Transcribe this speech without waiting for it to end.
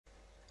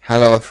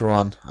Hello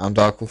everyone, I'm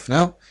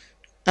DarkWolfNL,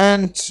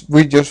 and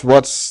we just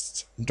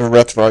watched the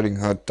Red Riding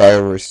Hood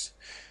Diaries.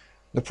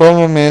 The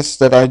problem is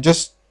that I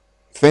just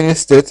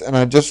finished it and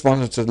I just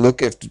wanted to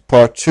look if the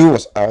part 2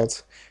 was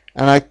out,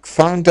 and I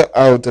found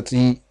out that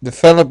the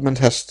development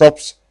has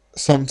stopped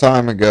some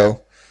time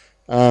ago,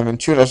 in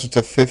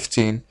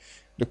 2015.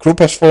 The group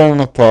has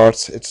fallen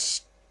apart, it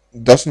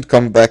doesn't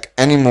come back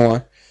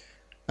anymore.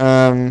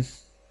 Um,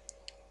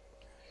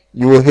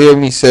 you will hear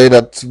me say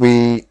that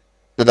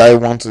I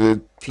want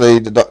to play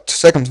the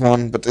second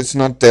one, but it's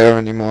not there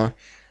anymore.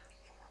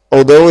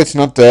 Although it's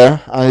not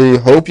there, I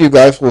hope you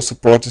guys will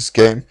support this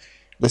game.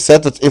 They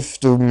said that if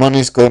the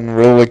money's gonna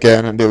roll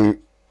again and there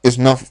is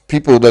enough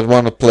people that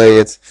want to play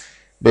it,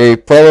 they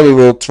probably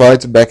will try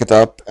to back it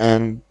up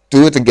and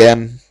do it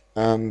again.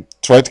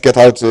 Try to get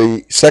out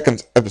the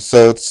second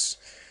episodes,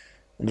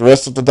 the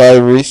rest of the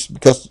diaries,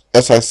 because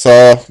as I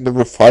saw, there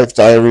were 5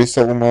 diaries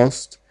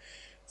almost.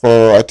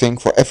 I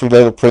think for every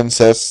little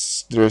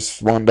princess,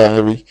 there's one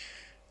diary.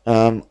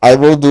 I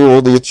will do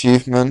all the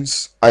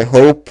achievements. I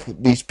hope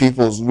these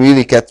people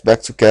really get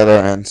back together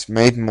and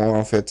made more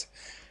of it.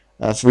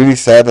 It's really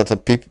sad that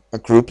a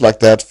group like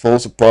that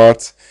falls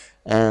apart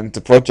and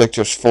the project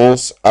just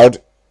falls out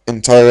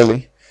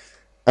entirely.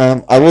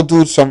 I will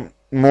do some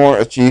more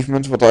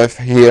achievements what I've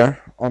here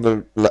on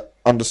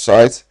the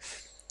site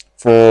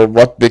for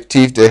what big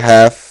thief they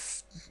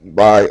have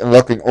by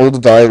unlocking all the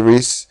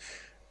diaries.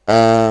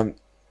 Um,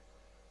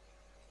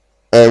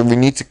 we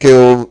need to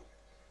kill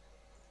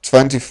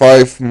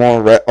 25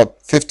 more or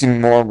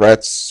 15 more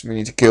rats. We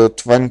need to kill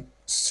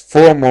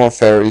 4 more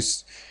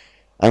fairies.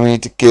 And we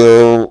need to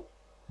kill,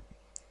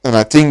 and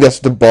I think that's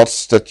the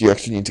bots that you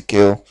actually need to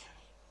kill,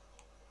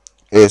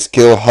 is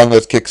kill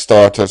 100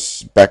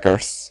 Kickstarters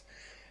backers.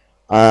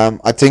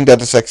 I think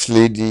that is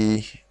actually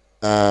the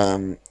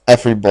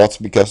every bot,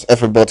 because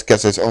every bot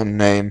gets its own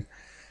name.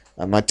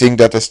 I think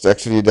that is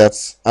actually that.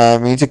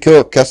 We need to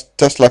kill a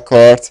Tesla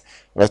card.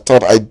 I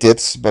thought I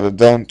did, but I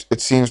don't.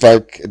 It seems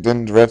like it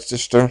didn't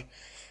register.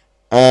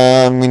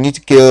 We need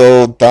to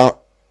kill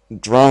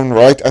drown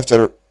right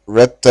after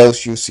Red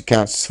tells you she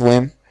can't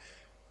swim.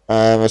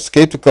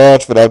 Escape the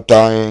cards without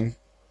dying.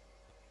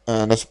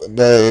 That's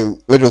the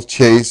little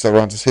chase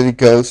around the city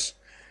goes.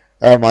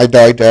 I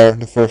died there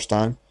the first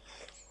time.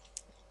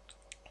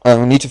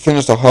 We need to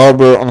finish the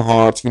harbor on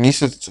hard. We need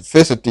to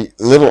visit the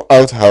little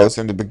outhouse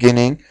in the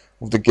beginning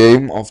of the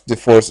game of the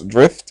Forest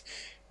Adrift.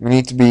 We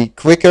need to be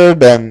quicker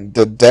than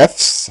the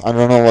deaths. I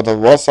don't know what that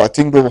was. I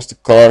think that was the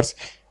card.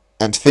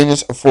 And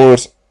finish a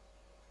forest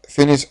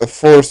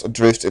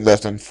adrift in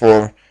less than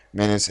 4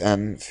 minutes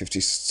and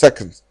 50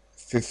 seconds.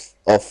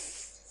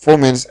 4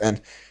 minutes and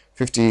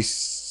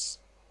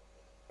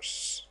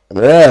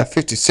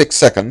 56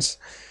 seconds.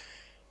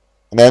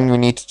 And then we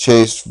need to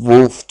chase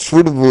Woolfe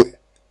through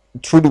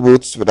the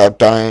woods without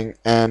dying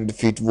and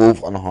defeat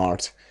Woolfe on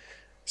hard.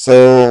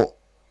 So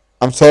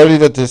I'm sorry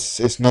that this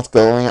is not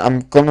going. I'm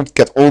gonna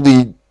get all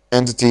the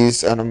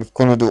entities and I'm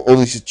gonna do all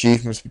these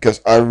achievements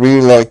because I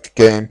really like the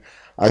game.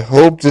 I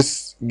hope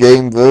this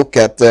game will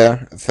get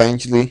there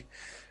eventually.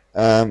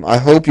 I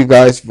hope you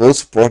guys will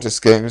support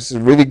this game. It's a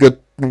really good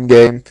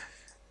game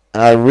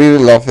and I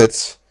really love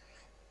it.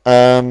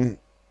 So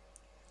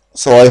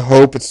I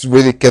hope it's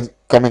really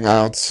coming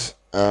out,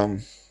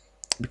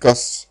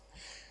 because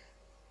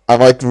I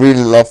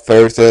really love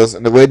fairy tales,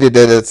 and the way they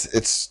did it,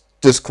 it's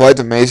just quite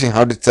amazing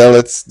how they tell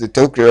it. They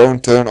took their own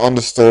turn on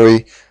the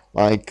story,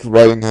 like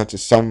writing her to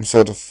some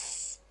sort of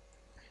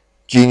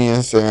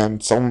genius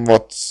and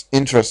somewhat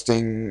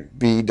interesting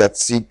be that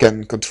she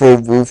can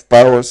control wolf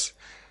powers.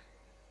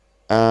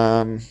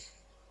 Um,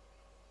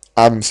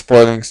 I'm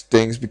spoiling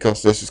things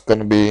because this is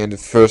gonna be in the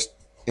first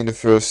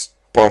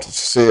part of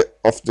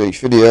the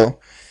video.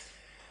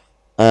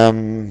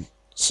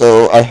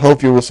 So I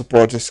hope you will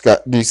support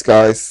these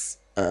guys.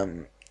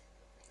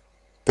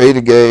 Pay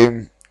the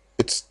game.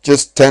 It's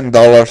just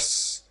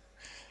 $10.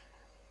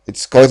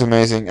 It's quite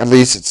amazing. At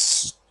least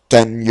it's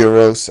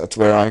 €10 at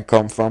where I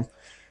come from.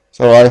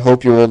 So I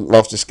hope you will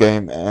love this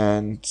game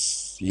and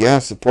yeah,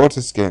 support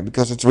this game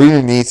because it's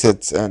really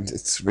needed and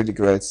it's really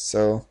great.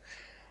 So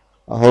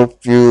I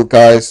hope you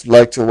guys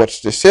like to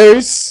watch this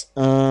series.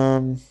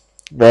 There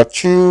are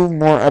 2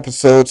 more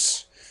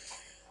episodes.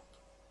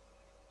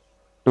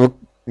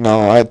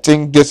 No, I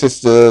think this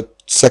is the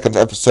second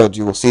episode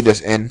you will see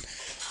this in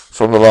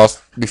from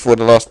before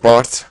the last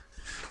part,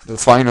 the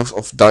finals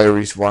of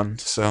Diaries 1.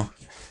 So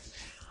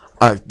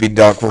I've been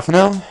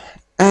DarkWolfNL,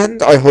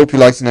 and I hope you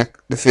liked the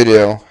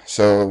video.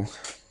 So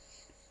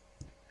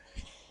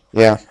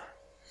yeah,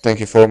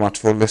 thank you so much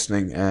for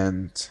listening,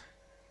 and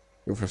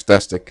you're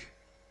fantastic.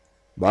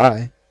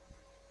 Bye.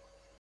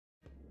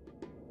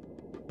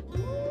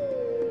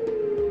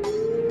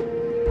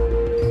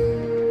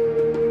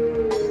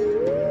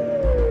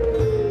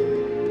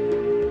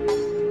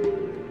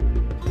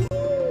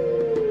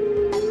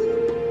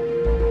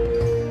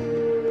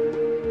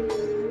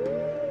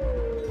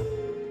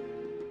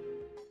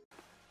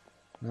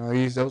 No,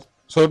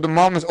 so the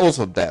mom is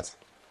also dead.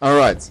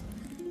 Alright.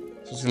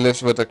 So she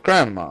lives with her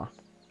grandma.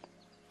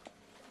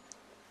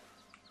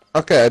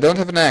 Okay, I don't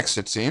have an axe,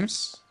 it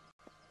seems.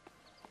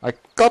 I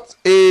got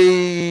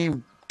a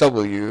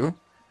W.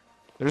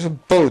 There's a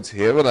boat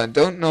here, but I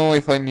don't know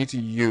if I need to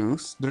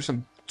use. There's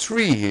a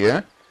tree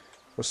here.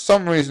 For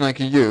some reason I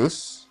can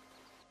use.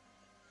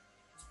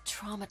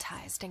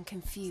 Traumatized and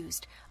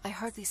confused, I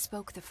hardly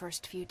spoke the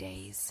first few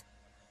days.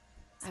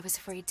 I was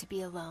afraid to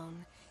be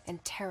alone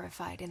and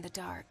terrified in the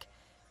dark,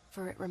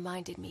 for it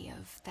reminded me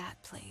of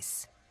that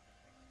place.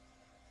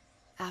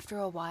 After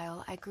a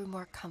while, I grew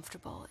more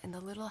comfortable in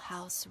the little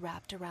house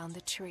wrapped around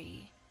the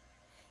tree,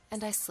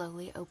 and I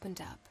slowly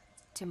opened up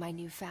to my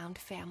newfound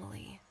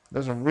family.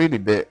 There's a really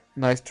big,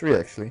 nice tree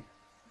actually.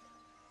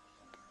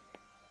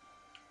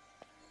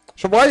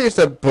 So why is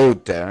that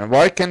boat there? And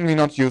why can we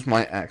not use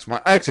my axe?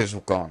 My axe is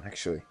gone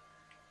actually.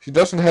 She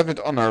doesn't have it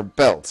on her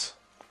belt.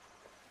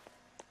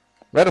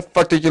 Where the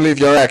fuck did you leave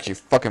your axe, you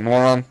fucking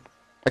moron?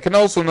 I can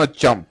also not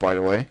jump, by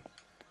the way.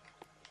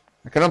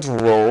 I cannot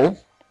roll.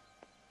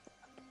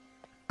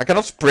 I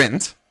cannot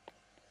sprint.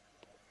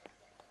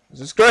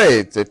 This is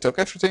great. They took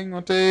everything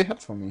what they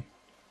had from me.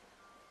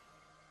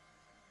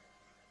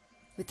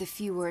 With the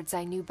few words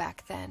I knew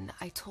back then,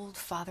 I told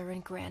Father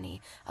and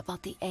Granny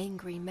about the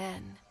angry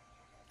men,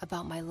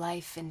 about my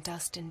life in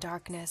dust and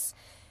darkness,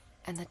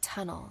 and the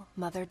tunnel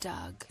Mother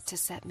dug to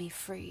set me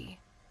free.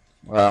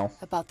 Wow.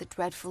 About the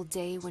dreadful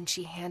day when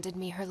she handed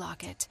me her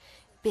locket,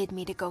 bid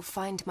me to go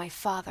find my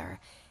father,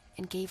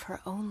 and gave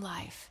her own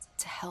life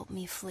to help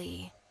me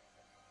flee.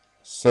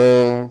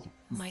 So...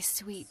 My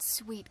sweet,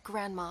 sweet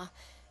grandma,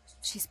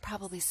 she's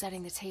probably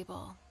setting the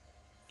table,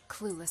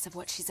 clueless of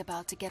what she's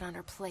about to get on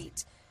her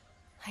plate.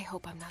 I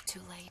hope I'm not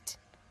too late.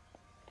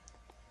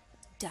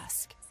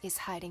 Dusk is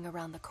hiding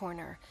around the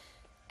corner,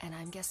 and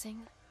I'm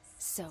guessing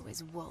so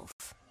is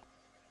Woolfe.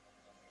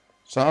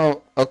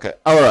 So, okay,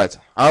 alright.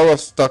 I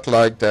was stuck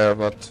like there,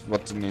 but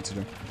what do I need to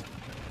do?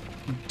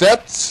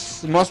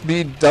 That must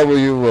be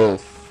W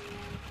Wolf.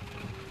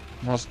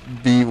 Must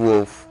be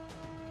Wolf.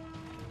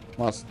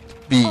 Must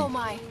be. Oh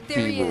my,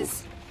 there he Wolf.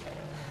 is.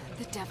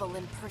 The devil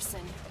in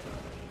person.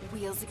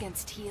 Wheels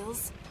against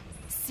heels?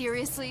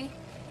 Seriously?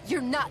 You're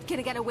not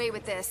gonna get away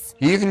with this.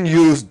 He even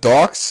used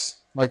dogs,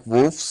 like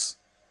wolves.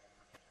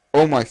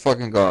 Oh my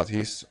fucking god,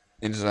 he's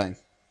insane.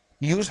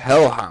 He used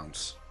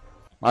hellhounds.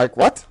 Like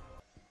what?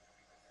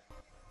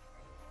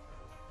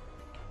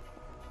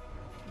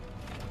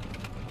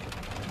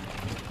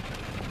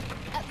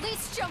 At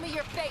least show me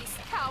your face,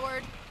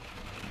 coward.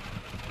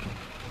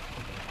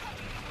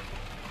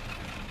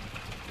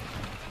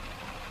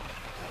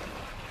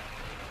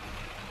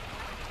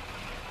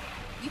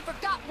 You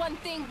forgot one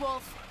thing,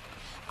 Wolf.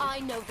 I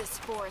know this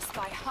forest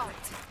by heart.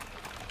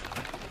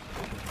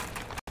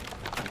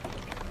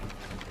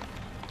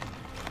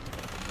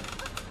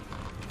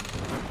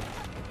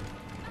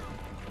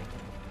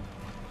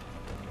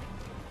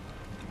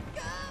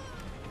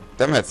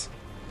 Damn it.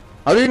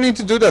 How do you need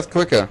to do that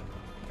quicker?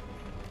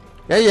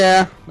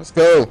 Yeah, let's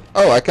go.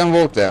 Oh, I can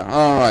walk there.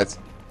 Alright.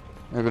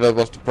 Maybe that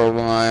was the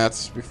problem I had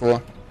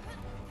before.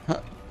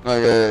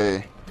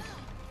 Okay.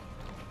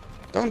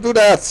 Don't do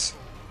that.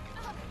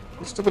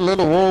 You stupid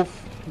little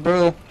wolf,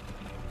 girl.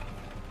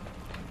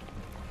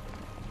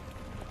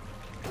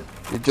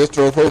 You just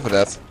drove over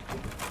that.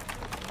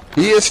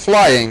 He is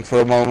flying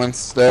for a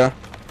moment there.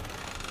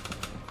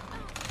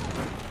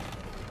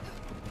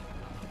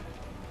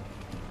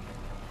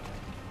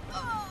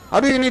 How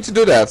do you need to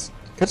do that?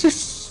 Can't you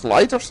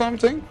slide or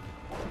something?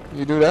 Can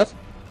you do that?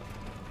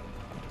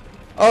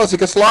 Oh, so you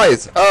can slide.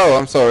 Oh,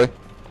 I'm sorry.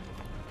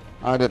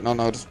 I did not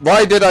notice.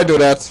 Why did I do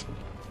that?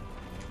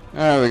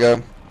 There we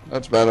go.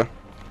 That's better.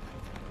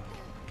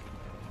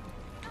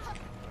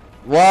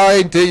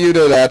 Why did you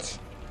do that?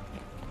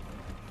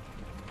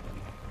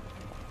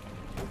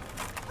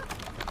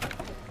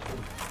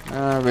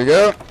 There we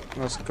go.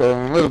 Let's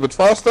go a little bit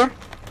faster.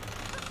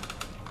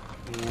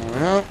 There we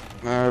go.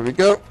 There we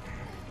go.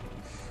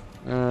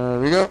 There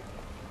we go.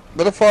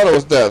 But the father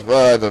was dead.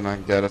 Well, I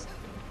don't get it.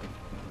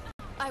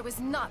 I was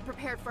not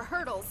prepared for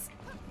hurdles.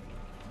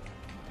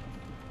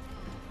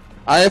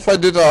 If I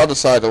did the other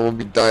side, I will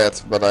be dead.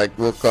 But I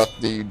will cut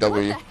the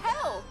W. What the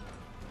hell?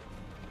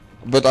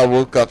 But I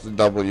will cut the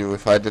W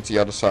if I did the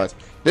other side.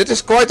 This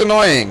is quite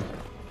annoying.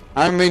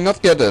 I may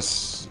not get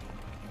this.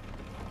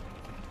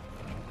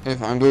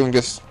 If I'm doing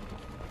this,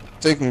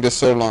 taking this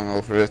so long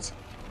over it.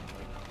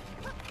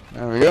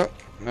 There we go.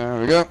 There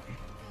we go.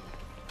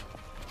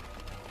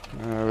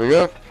 There we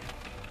go.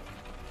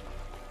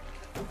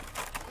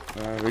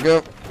 There we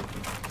go.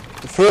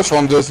 The first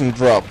one doesn't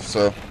drop,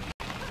 so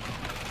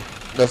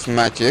that's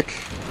magic.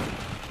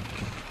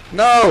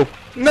 No!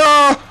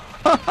 No!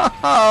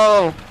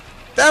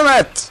 Damn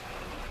it!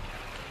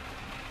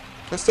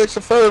 This takes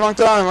a very long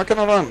time. I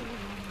cannot run.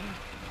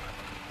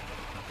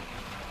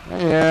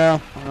 Yeah,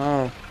 I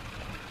know.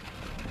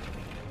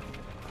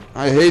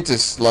 I hate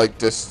this, like,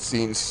 this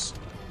scenes.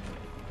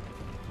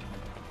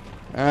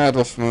 That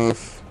was smooth.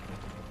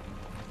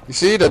 You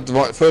see that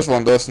the first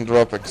one doesn't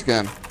drop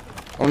again.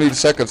 Only the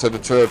second and the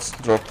third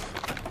drop.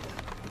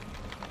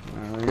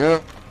 There we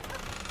go.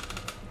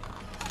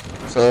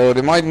 So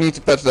they might need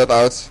to patch that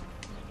out.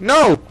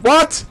 No!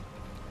 What?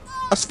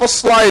 I was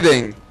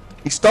sliding.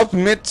 He stopped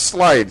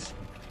mid-slide.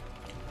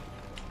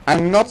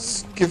 I'm not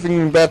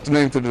giving a bad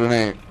name to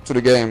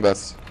the game, but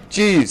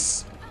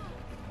jeez,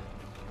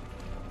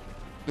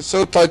 it's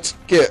so tight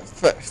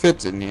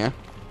fit in here.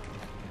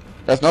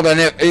 That's not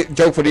a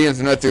joke for the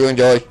internet to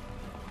enjoy.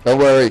 Don't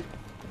worry.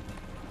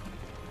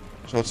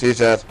 That's what she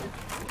said.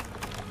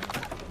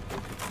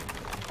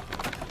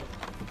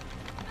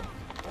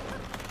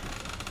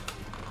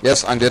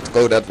 Yes, I did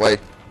go that way.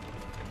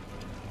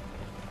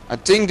 I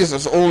think this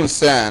is all in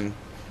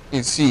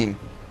scene.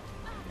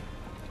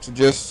 To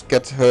just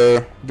get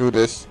her do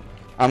this.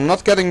 I'm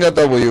not getting that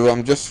W,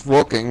 I'm just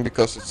walking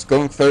because it's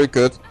going very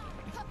good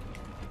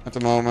at the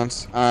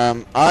moment.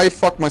 I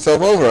fucked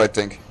myself over, I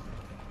think.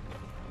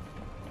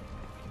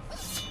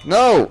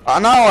 No!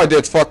 Now I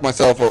did fuck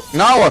myself over.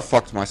 Now I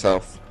fucked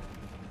myself.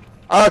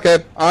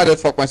 Okay, I did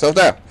fuck myself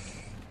there.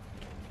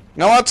 You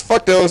know what?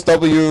 Fuck those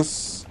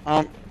W's.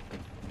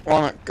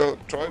 Wanna go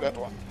try that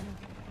one.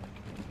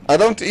 I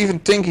don't even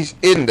think he's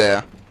in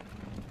there.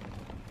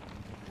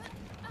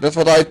 That's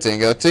what I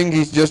think. I think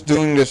he's just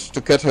doing this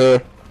to get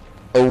her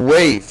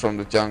away from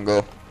the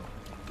jungle.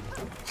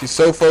 She's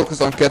so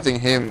focused on getting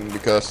him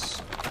because,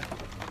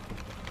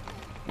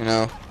 you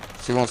know,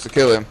 she wants to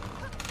kill him.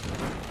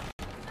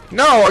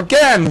 No,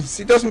 again!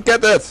 She doesn't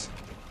get that.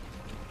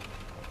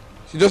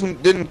 She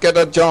didn't get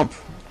that jump.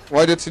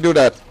 Why did she do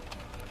that?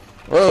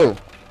 Whoa.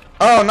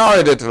 Oh, now I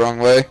did it the wrong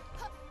way.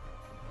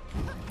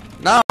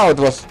 Now it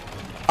was...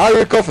 I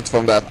recovered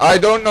from that. I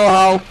don't know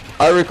how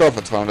I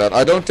recovered from that.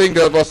 I don't think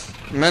that was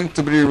meant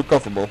to be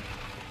recoverable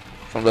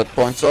from that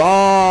point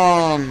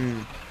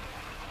on.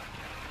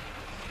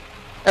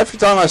 Every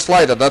time I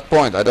slide at that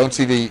point, I don't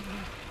see the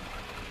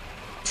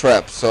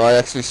trap, so I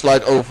actually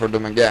slide over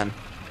them again.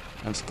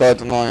 And it's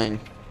quite annoying.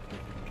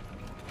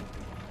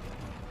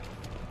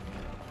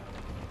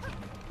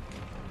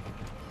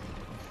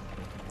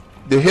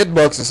 The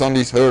hitboxes on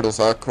these hurdles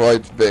are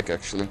quite big,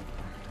 actually.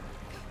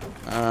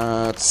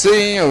 Let's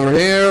see, over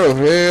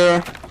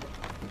here,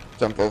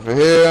 jump over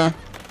here.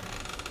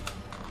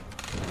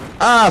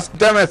 Ah,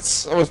 damn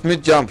it! I was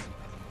mid-jump.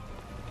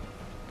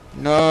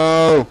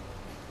 No!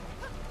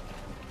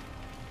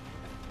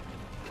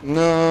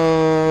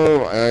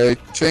 No! I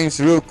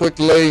changed real quick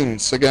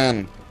lanes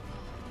again.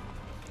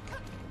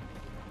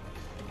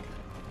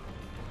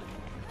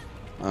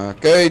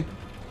 Okay.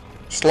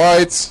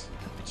 Slides.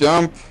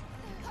 Jump.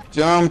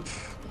 Jump.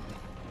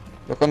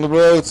 Look on the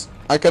road.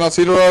 I cannot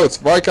see the road.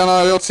 Why can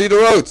I not see the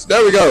road?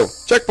 There we go.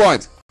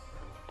 Checkpoint.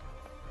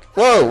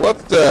 Whoa, what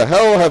the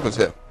hell happened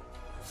here?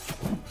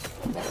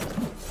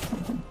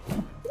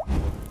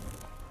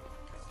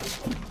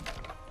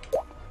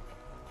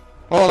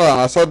 Hold on,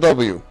 I saw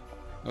W.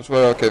 That's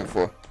where I came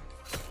for.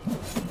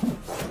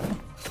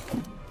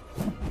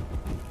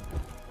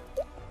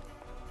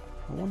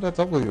 I want that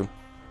W.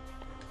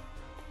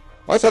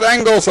 Why is that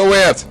angle so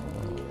weird?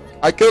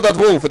 I killed that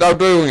wolf without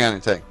doing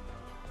anything.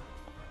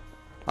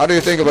 How do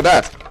you think about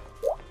that?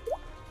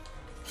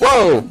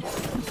 Whoa!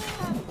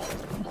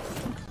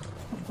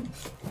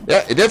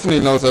 Yeah, he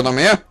definitely knows that I'm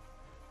here.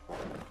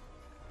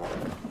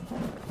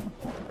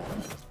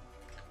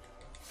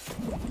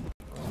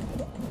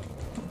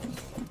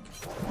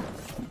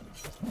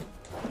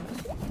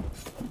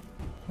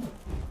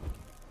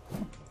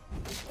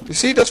 You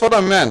see, that's what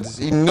I meant.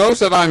 He knows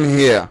that I'm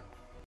here.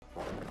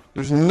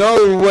 There's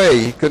no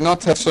way he could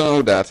not have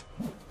known that.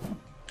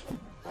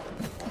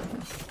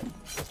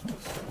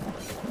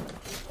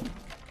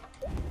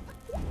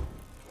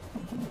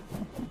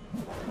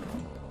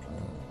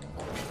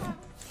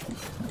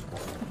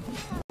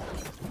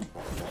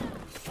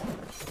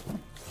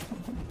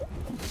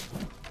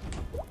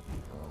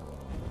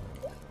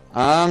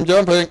 I'm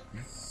jumping.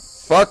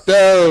 Fuck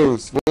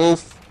those,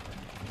 Wolf.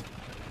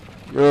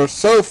 You're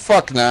so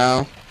fucked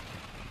now.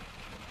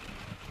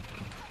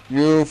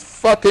 You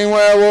fucking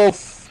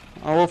werewolf.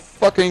 I will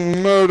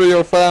fucking murder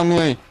your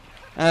family.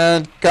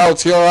 And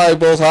gouge your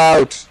eyeballs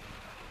out.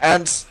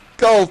 And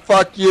skull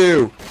fuck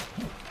you.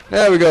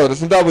 There we go,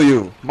 there's a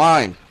W.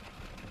 Mine.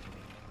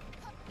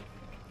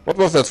 What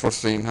was that for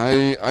scene?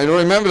 I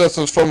remember that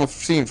was from a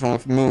scene from a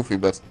movie,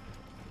 but...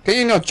 Can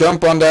you not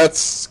jump on that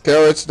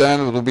carriage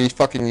then? It'll be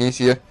fucking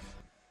easier.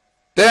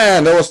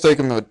 Damn, that was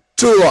taking me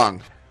too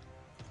long.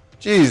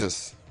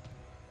 Jesus.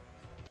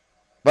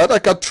 But I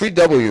got 3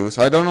 W's.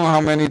 I don't know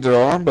how many there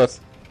are, but...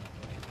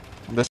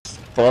 on this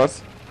part.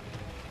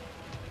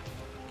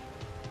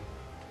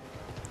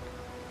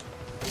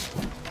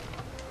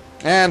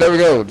 And there we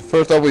go, the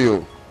first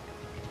W.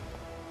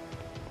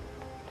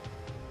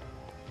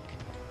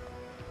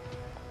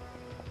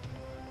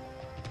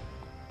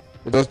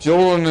 It was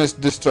Joel and his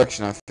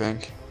destruction, I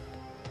think.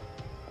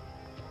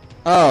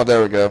 Oh,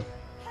 there we go.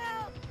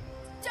 Help!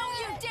 Don't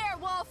you dare,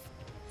 Wolf!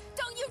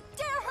 Don't you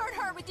dare hurt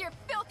her with your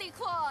filthy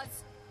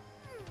claws!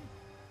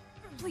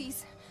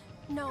 Please,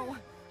 no.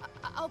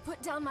 I'll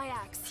put down my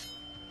axe.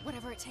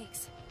 Whatever it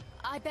takes.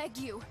 I beg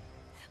you.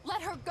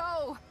 Let her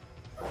go!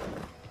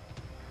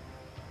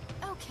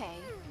 Okay,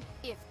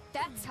 if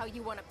that's how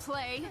you want to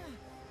play.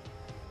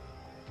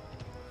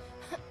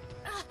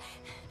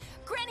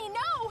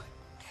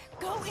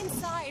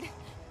 inside.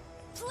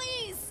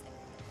 Please!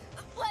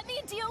 Let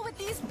me deal with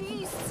these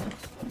beasts.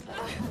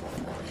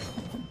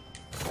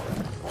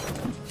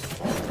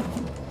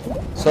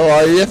 So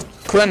I have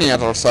Granny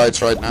at our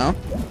sides right now.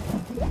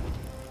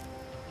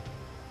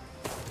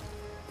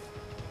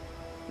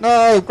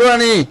 No,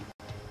 Granny!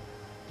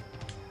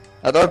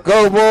 Let her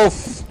go,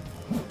 Wolf!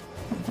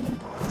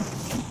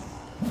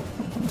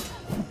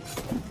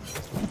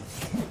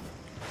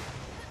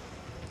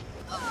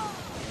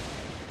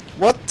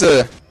 What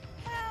the?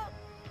 Help!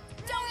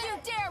 Don't you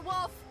dare,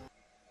 Wolf!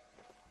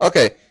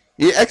 Okay,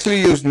 he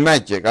actually used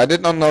magic. I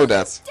did not know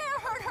that. Dare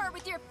hurt her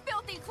with your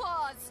filthy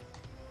claws!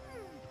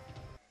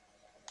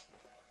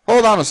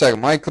 Hold on a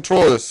second, my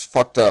controller is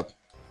fucked up.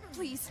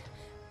 Please,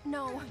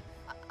 no.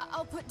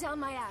 I'll put down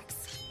my axe.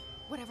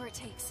 Whatever it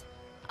takes.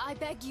 I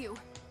beg you.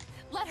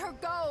 Let her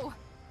go!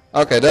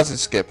 Okay, that's a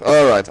skip.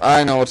 Alright,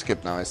 I know what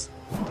skip now is.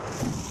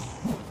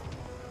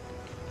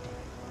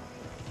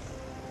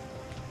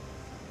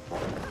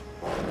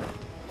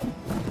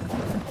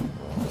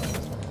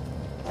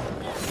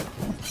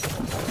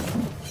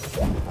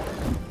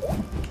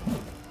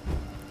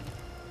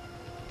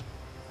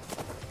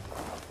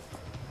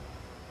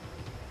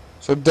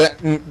 So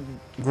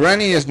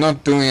Granny is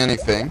not doing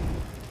anything,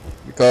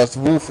 because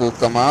Woolfe will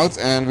come out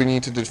and we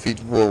need to defeat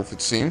Woolfe,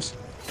 it seems.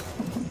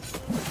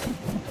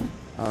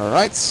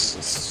 Alright,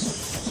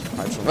 let's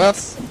hide from that.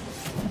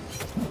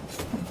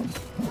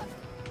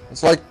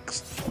 It's like...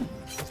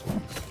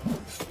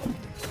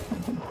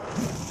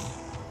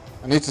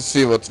 I need to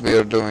see what we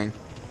are doing.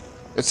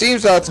 It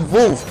seems that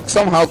Woolfe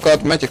somehow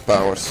got magic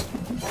powers.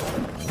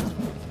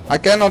 I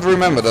cannot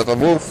remember that a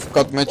Woolfe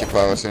got magic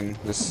powers in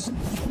this.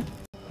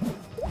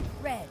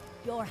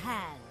 Your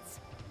hands.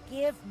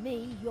 Give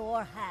me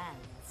your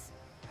hands.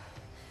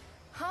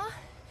 Huh?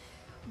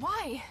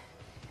 Why?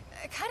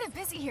 Kind of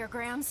busy here,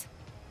 Grams.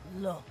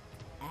 Look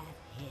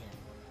at him.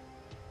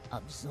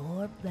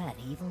 Absorb that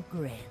evil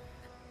grin.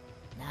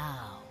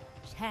 Now,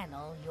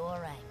 channel your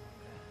anger.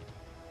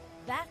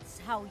 That's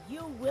how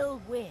you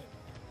will win.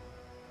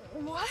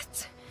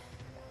 What?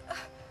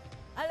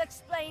 I'll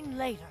explain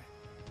later.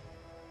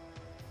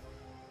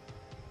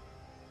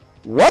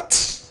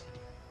 What?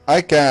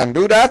 I can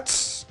do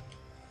that?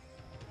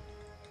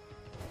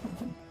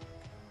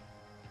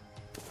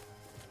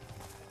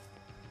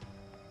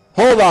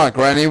 Hold on,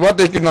 Granny, what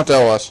did you not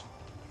tell us?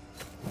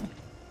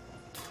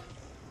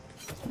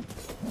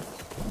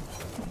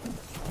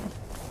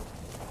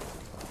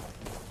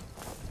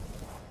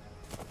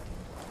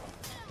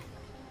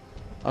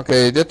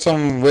 Okay, he did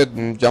some weird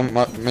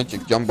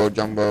magic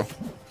jumbo.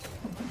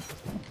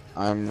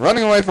 I'm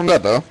running away from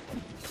that though.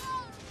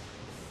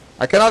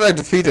 I cannot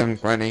defeat him,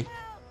 Granny.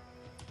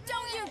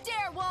 Don't you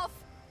dare, Wolf!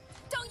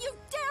 Don't you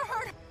dare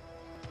hurt!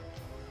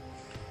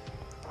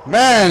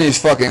 Man,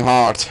 he's fucking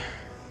hard.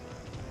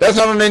 That's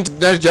not an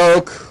internet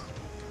joke.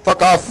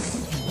 Fuck off,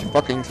 you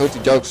fucking filthy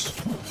jokes.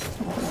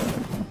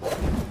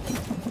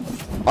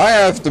 I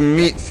have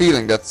the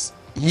feeling that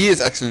he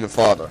is actually the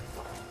father.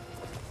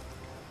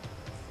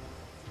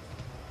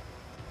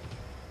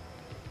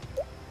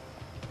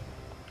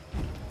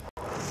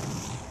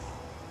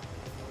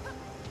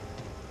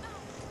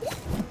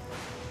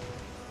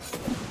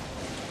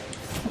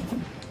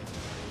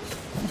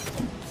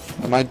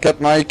 I might get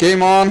my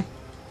game on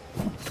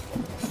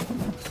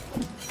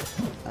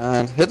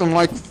and hit him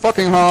like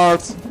fucking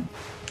hard.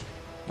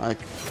 Like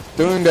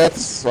doing that,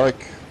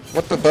 like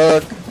what the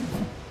fuck.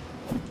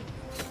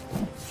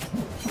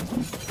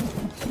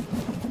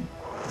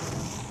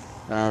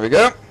 There we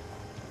go.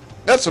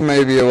 That's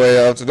maybe a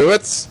way how to do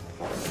it.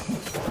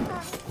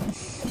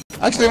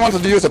 I actually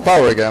wanted to use the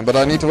power again, but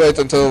I need to wait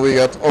until we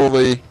get all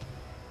the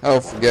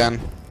health again.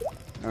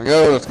 There we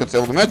go, let's get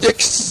all the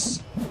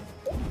magics.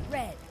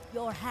 Red,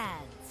 your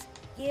hands.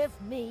 Give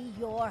me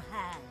your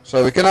hands.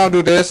 So we can now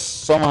do this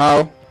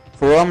somehow.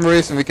 For some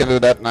reason we can do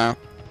that now.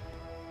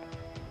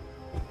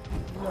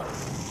 Look at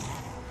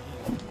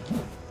him.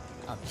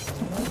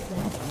 Absorb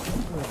that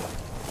evil grin.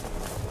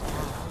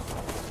 Now,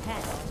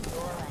 channel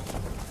your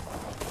anger.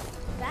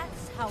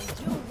 That's how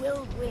you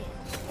will win.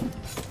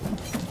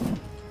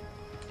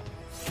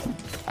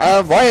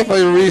 Why have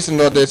I reason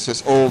that this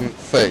is all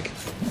fake?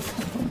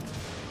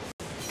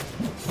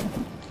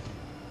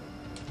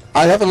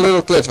 I have a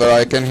little glitch where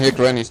I can hear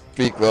Granny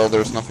speak while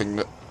there's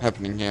nothing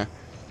happening here.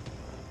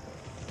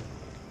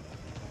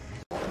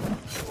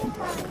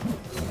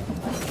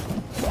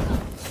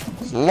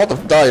 There's a lot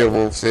of dire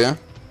wolves here.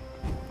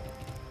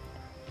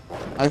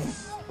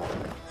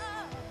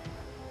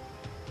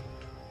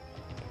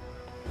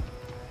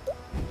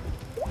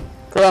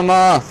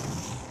 Grandma!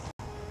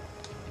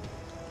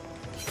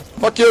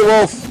 Fuck you,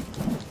 Wolf!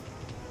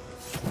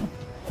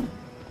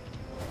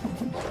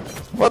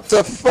 What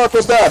the fuck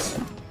was that?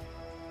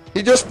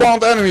 He just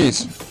spawned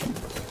enemies!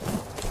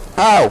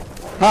 How?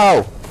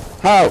 How?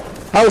 How?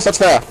 How is that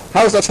fair?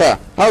 How is that fair?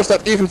 How is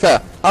that even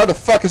fair? How the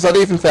fuck is that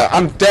even fair?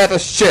 I'm dead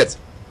as shit!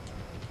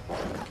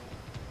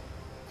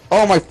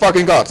 Oh my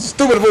fucking god!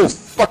 Stupid wolf!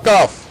 Fuck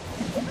off!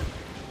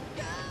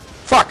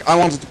 Fuck! I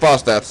wanted to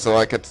pass that so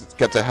I could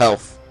get the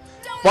health.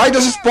 Don't Why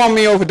does it spawn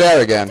me over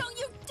there again? Don't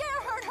you dare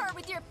hurt her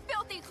with your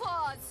filthy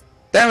claws!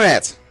 Damn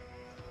it!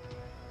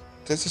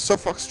 This is so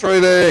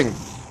frustrating.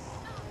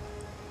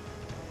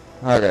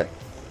 Okay.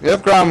 We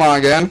have Grandma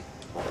again.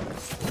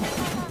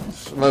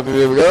 So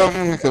here we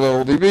go. Kill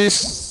all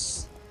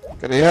DBs.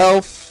 Get the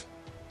health.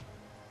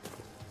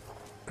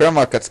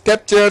 Grandma gets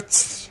captured.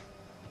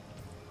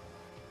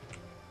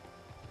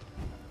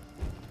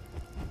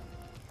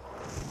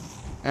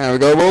 There we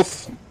go,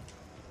 Wolf.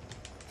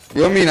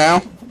 You and me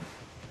now.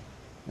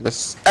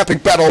 This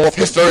epic battle of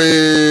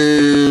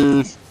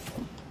history.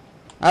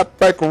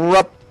 Epic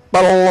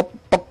battle.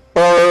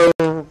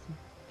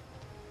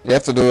 You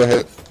have to do a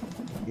hit.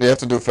 You have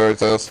to do fairy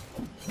tales.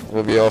 It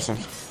will be awesome.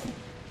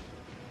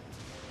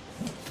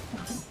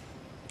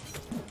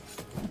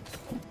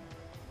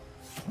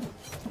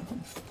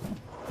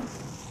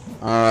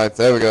 Alright,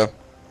 there we go.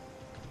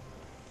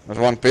 There's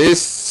one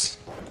piece.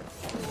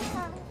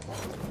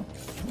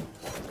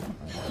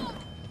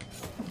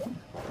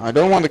 I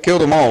don't want to kill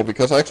them all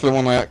because I actually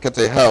want to get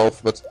their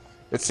health, but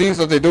it seems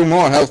that they do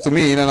more health to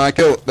me than I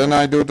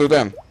do to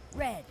them.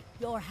 Red,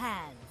 your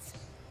hands.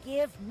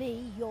 Give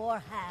me your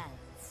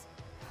hands.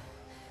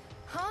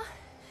 Huh?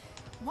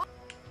 What?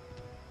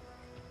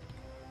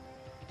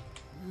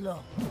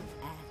 Look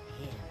at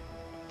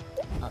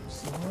him.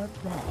 Absorb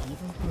that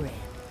evil grin.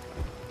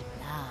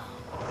 Now,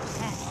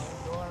 hang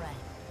your anger.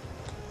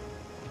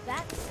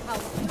 That's how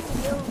you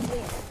will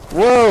win.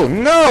 Whoa,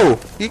 no!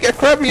 He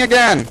grabbed me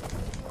again!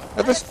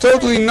 That is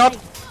totally not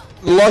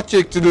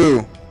logic to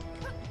do.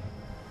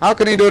 How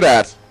can he do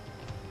that?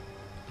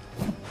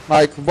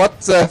 Like,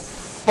 what the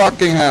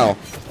fucking hell?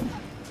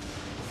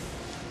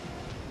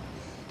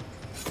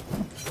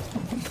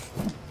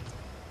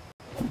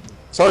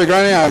 Sorry,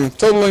 Granny, I'm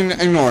totally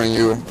ignoring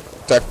you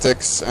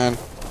tactics and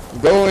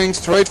going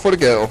straight for the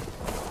kill.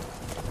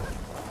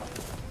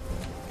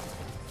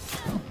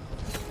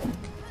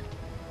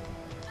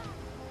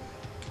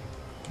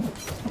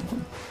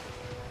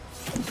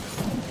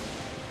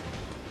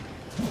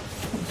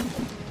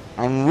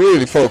 I'm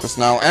really focused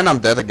now, and I'm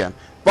dead again.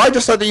 Why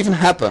does that even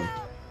happen?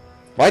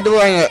 Why do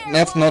I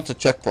have not a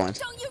checkpoint?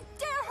 Don't you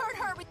dare hurt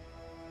her with...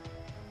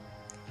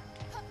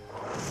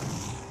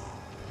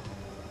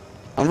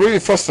 I'm really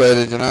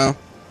frustrated, you know.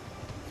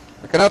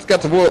 I cannot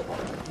get the wood.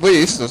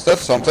 Please, is that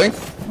something?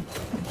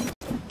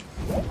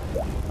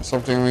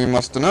 Something we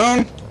must have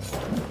known.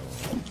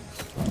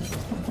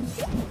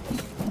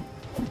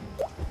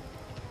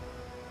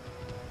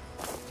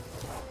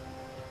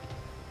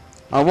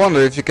 I wonder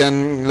if you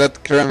can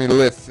let Grammy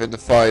live in the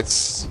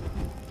fights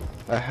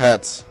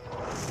ahead.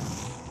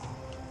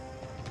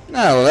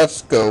 Now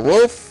let's go,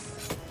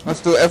 Wolf. Let's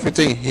do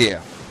everything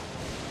here.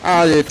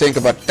 How do you think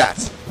about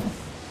that?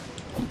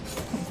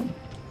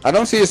 I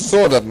don't see his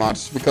sword that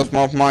much because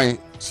of my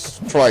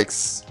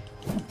strikes.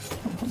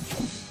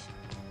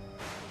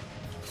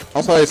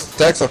 Also, his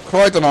attacks are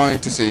quite annoying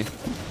to see.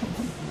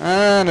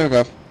 And there we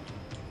go.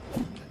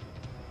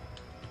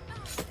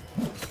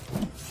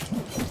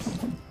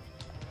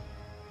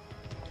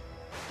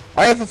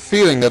 I have a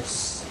feeling that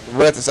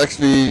Red is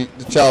actually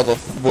the child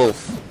of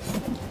Wolf.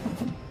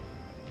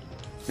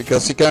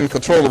 Because he can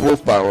control the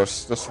wolf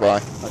powers, that's why I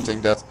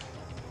think that.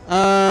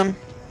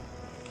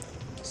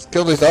 Let's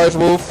kill these ice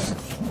wolves.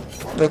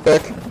 Look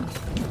back.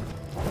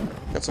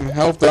 Get some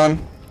health done.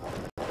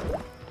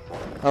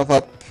 Health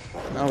up.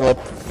 Health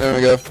up. There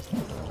we go.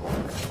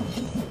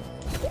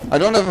 I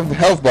don't have a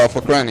health bar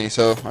for Granny,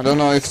 so I don't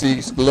know if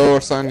she's low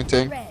or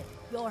anything. Red,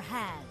 your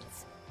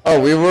hands.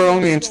 Oh, we were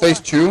only in phase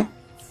 2?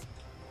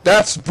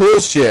 That's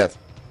bullshit!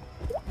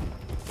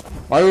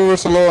 Why we were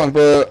so low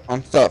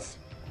on stuff?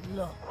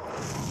 Look.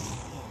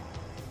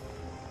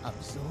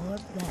 Absorb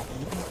that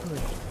evil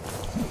grin.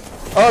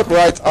 Oh,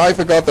 right, I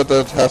forgot that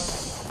that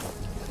has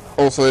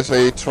also is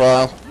a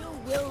trial. You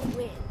will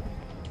win.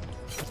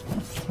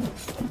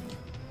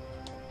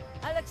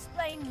 I'll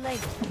explain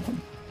later.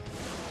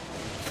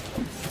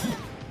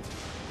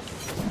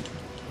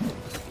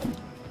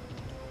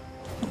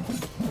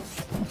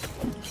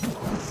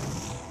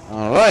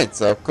 Alright,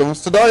 so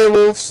comes the dire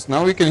wolves.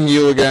 Now we can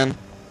heal again.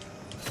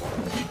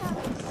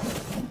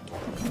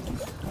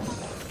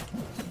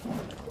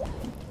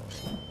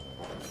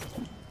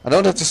 I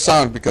don't have the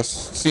sound because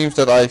it seems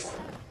that I've...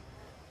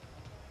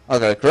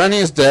 Okay, Granny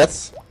is dead.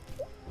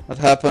 That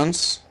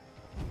happens.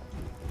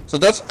 So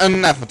that's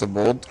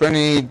inevitable.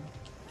 Granny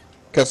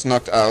gets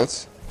knocked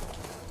out.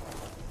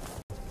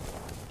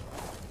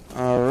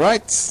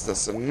 Alright,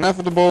 that's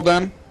inevitable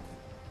then.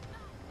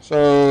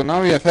 So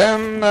now we have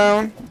him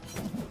down.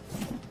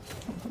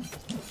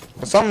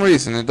 For some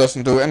reason it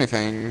doesn't do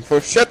anything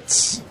for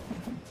shit.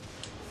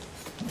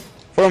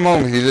 For a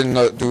moment he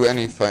didn't do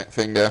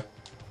anything there.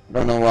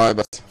 Don't know why,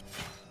 but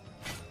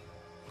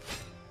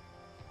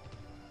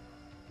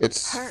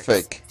it's Hurts,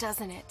 fake.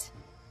 doesn't it?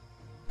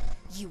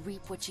 You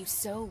reap what you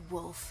sow,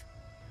 Wolf.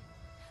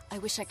 I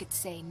wish I could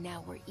say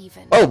now we're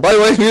even. Oh, by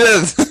the way, he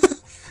did.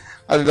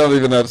 I don't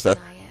even notice that.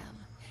 I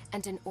am,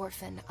 and an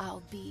orphan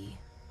I'll be.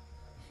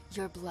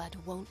 Your blood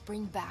won't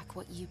bring back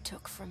what you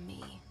took from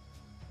me.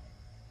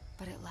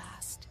 But at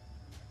last,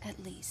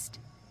 At least,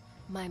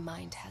 my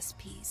mind has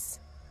peace.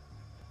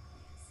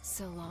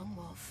 So long,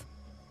 Wolf.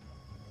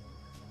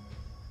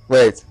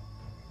 Wait.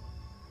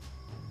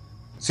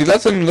 She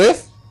let him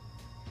live?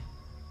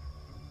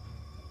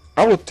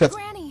 I would have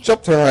Granny!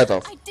 chopped her head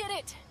off. I did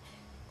it!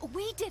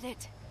 We did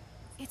it!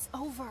 It's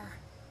over.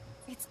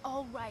 It's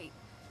all right.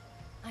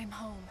 I'm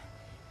home,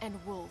 and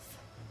Woolfe,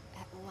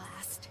 at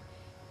last,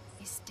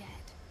 is dead.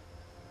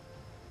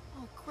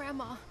 Oh,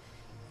 Grandma,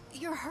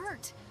 you're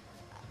hurt.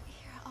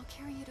 Here, I'll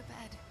carry you to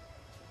bed.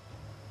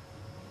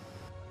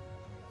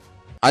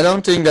 I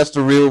don't think that's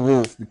the real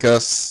Wolf,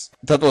 because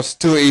that was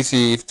too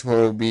easy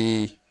to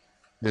be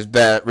this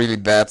bad, really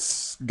bad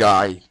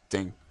guy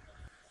thing.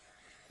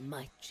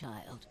 My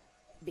child,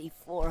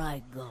 before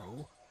I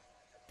go,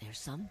 there's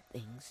some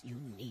things you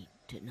need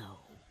to know.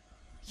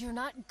 You're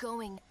not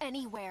going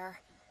anywhere.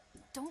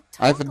 Don't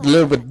talk I have a like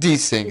little that. bit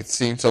desync, it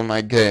seems, on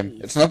my game.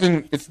 It's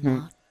nothing. It's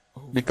not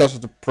over. because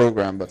of the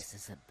program, but This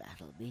is a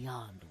battle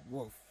beyond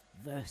Wolf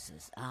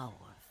versus our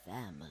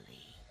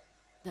family.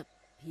 The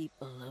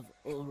people of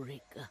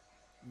Ulrika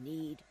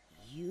need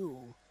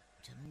you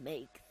to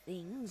make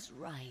things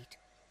right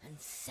and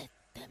set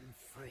them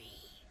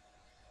free.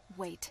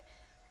 Wait.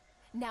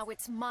 Now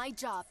it's my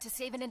job to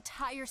save an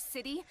entire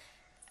city?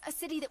 A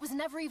city that was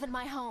never even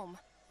my home.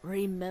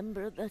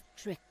 Remember the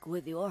trick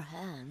with your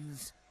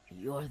hands.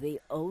 You're the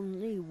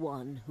only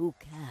one who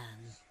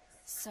can.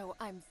 So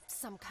I'm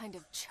some kind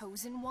of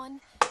chosen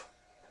one?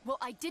 Well,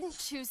 I didn't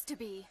choose to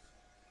be.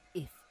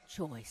 If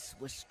choice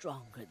was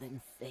stronger than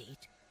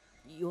fate,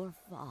 your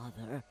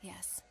father...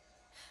 Yes.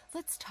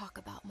 Let's talk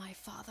about my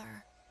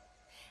father.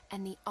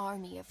 And the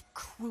army of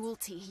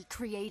cruelty he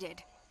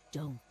created.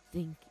 Don't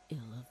think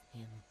ill of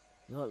him.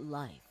 Your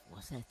life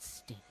was at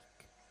stake.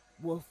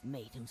 Wolf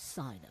made him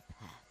sign a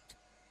pact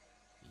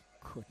he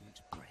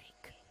couldn't break.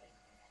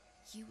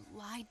 You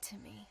lied to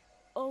me.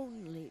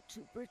 Only to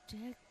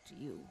protect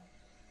you.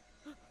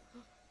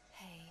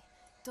 Hey,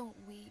 don't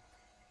weep.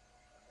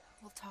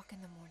 We'll talk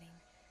in the morning.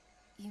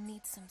 You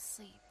need some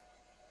sleep.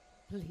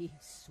 Please,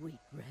 sweet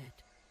Red,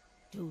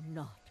 do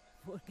not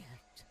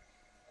forget.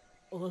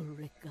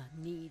 Ulrika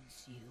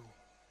needs you.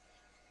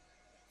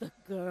 The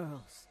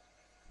girls.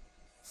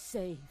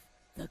 Save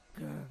the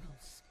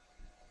girls.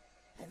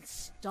 And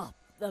stop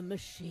the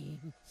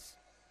machines.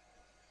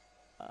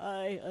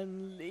 I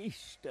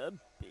unleashed a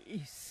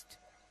beast.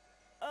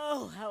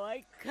 Oh, how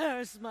I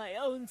curse my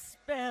own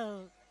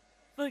spell.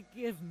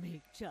 Forgive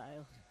me,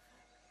 child.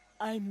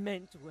 I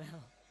meant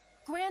well.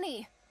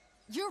 Granny!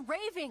 You're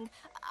raving!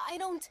 I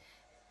don't...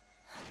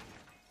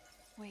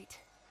 Wait.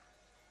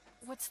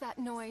 What's that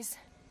noise?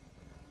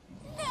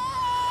 No!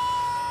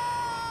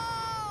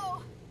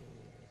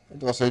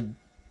 it was a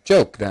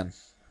joke then.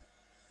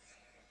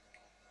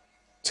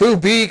 To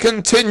be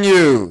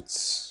continued.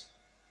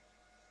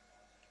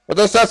 What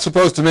is that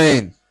supposed to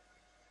mean?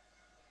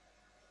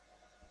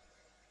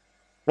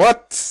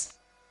 What?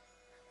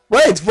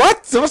 Wait,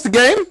 what? That was the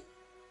game?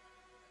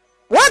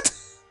 What?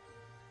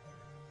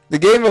 The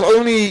game was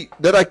only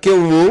that I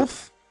kill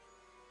Wolf?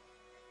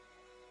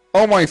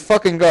 Oh my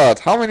fucking god.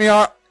 How many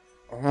are...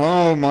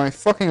 Oh my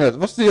fucking god.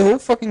 What's the whole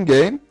fucking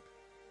game?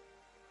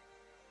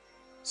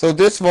 So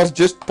this was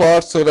just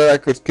part so that I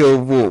could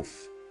kill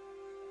Wolf.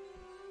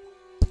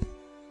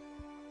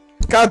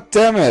 God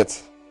damn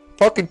it.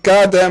 Fucking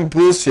goddamn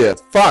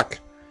bullshit. Fuck.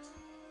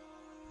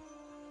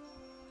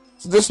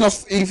 So this is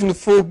not even the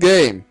full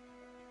game.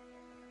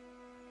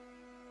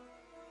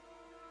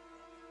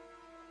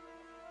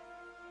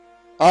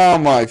 Oh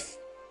my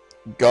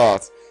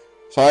god.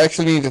 So I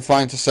actually need to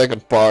find the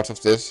second part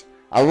of this.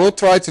 I will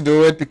try to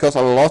do it because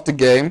I love the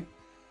game.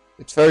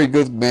 It's very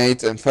good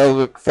made and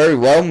very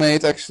well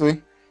made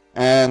actually.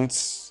 And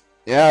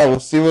yeah, we'll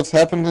see what's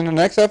happened in the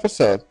next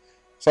episode.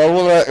 So I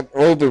will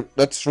roll the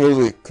let's roll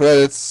the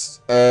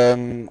credits.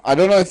 I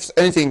don't know if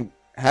anything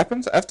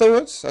happens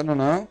afterwards. I don't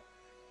know.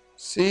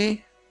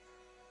 See?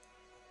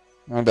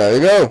 Oh, there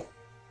you go.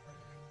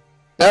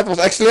 That was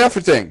actually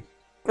everything.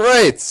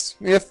 Great!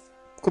 We have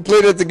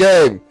completed the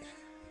game.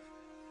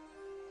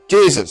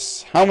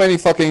 Jesus, how many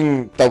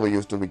fucking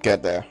W's do we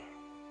get there?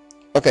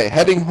 Okay,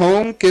 heading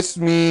home gives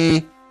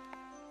me...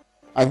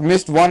 I've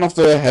missed one of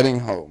the heading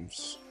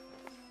homes.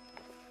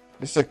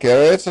 This is a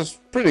carriage, that's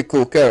pretty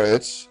cool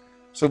carriage.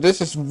 So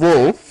this is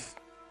Wolf.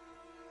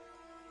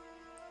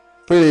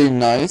 Pretty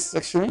nice,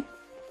 actually.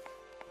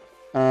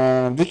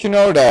 Did you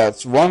know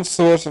that one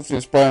source of the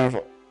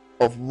inspiration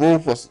of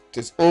Wolf was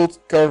this old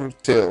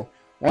carved tale?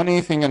 One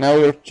evening an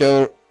elder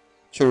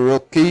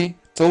Cherokee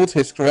told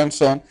his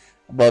grandson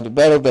about the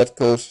battle that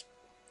goes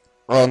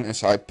on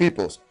inside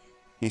peoples.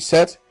 He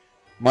said,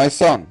 "My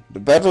son, the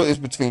battle is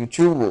between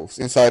two wolves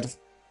inside of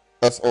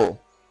us all.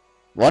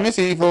 One is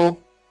evil,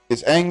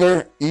 is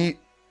anger,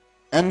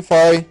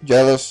 envy,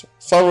 jealous,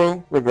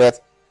 sorrow, regret,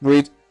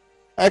 greed,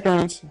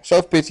 ignorance,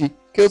 self-pity,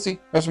 guilty,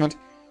 resentment,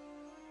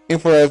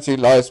 inferiority,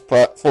 lies,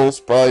 false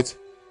pride,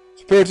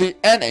 security,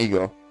 and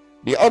ego.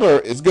 The other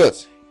is good.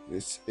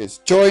 This is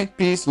joy,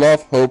 peace,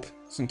 love, hope,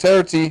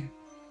 sincerity,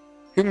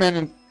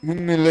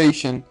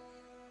 humiliation,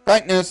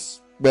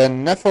 kindness,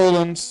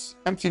 benevolence,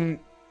 empathy,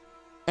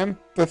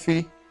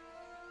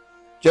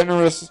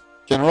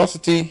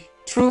 generosity,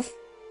 truth,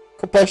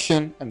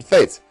 compassion, and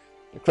faith.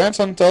 The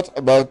grandson thought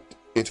about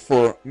it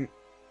for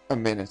a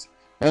minute,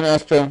 then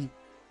asked him.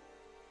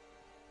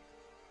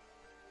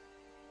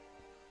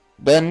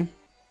 Then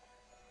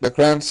the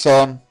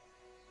grandfather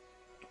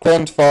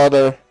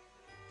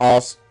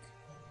asked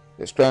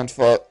his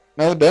grandfather.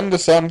 No, then the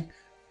son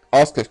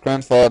asked his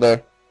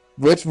grandfather,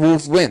 "Which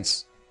wolf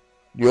wins?"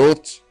 The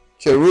old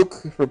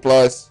Cherokee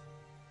replies,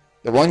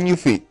 "The one you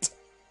feed."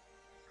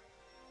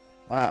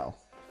 Wow.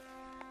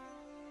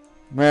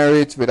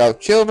 Married without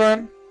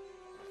children.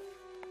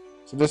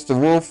 So that's the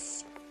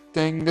wolf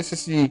thing. This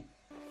is the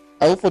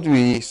elf what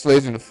we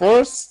slayed in the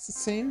forest, it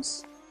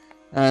seems.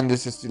 And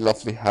this is the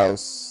lovely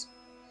house.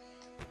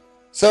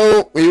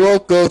 So we will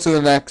go to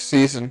the next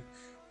season.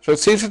 So it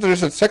seems that there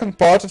is a second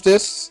part of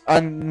this. I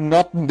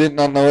did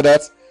not know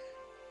that.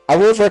 I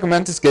would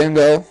recommend this game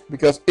though,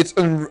 because it's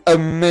an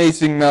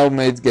amazing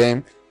well-made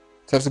game.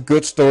 It has a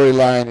good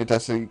storyline, it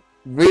has a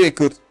really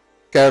good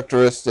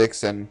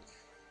characteristics, and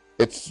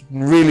it's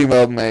really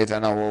well made,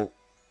 and I will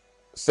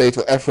say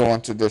to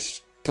everyone to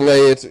just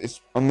play it.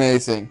 It's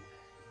amazing.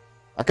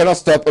 I cannot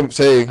stop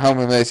saying how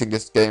amazing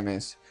this game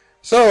is.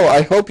 So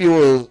I hope you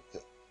will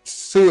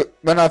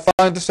when I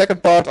find the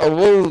second part I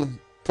will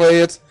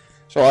play it.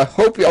 So I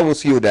hope I will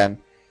see you then.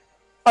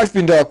 I've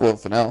been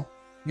DarkWolfNL.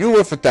 You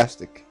were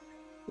fantastic.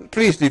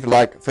 Please leave a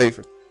like, a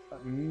favorite.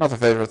 Not a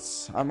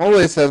favorite. I'm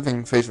always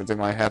having favorite in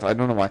my head. I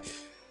don't know why.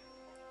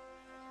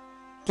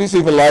 Please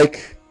leave a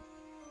like.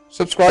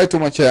 Subscribe to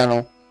my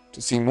channel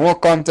to see more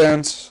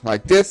content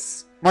like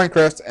this,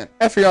 Minecraft, and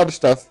every other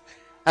stuff.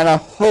 And I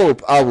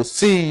hope I will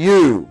see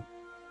you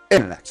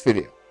in the next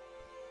video.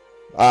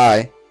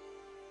 Bye.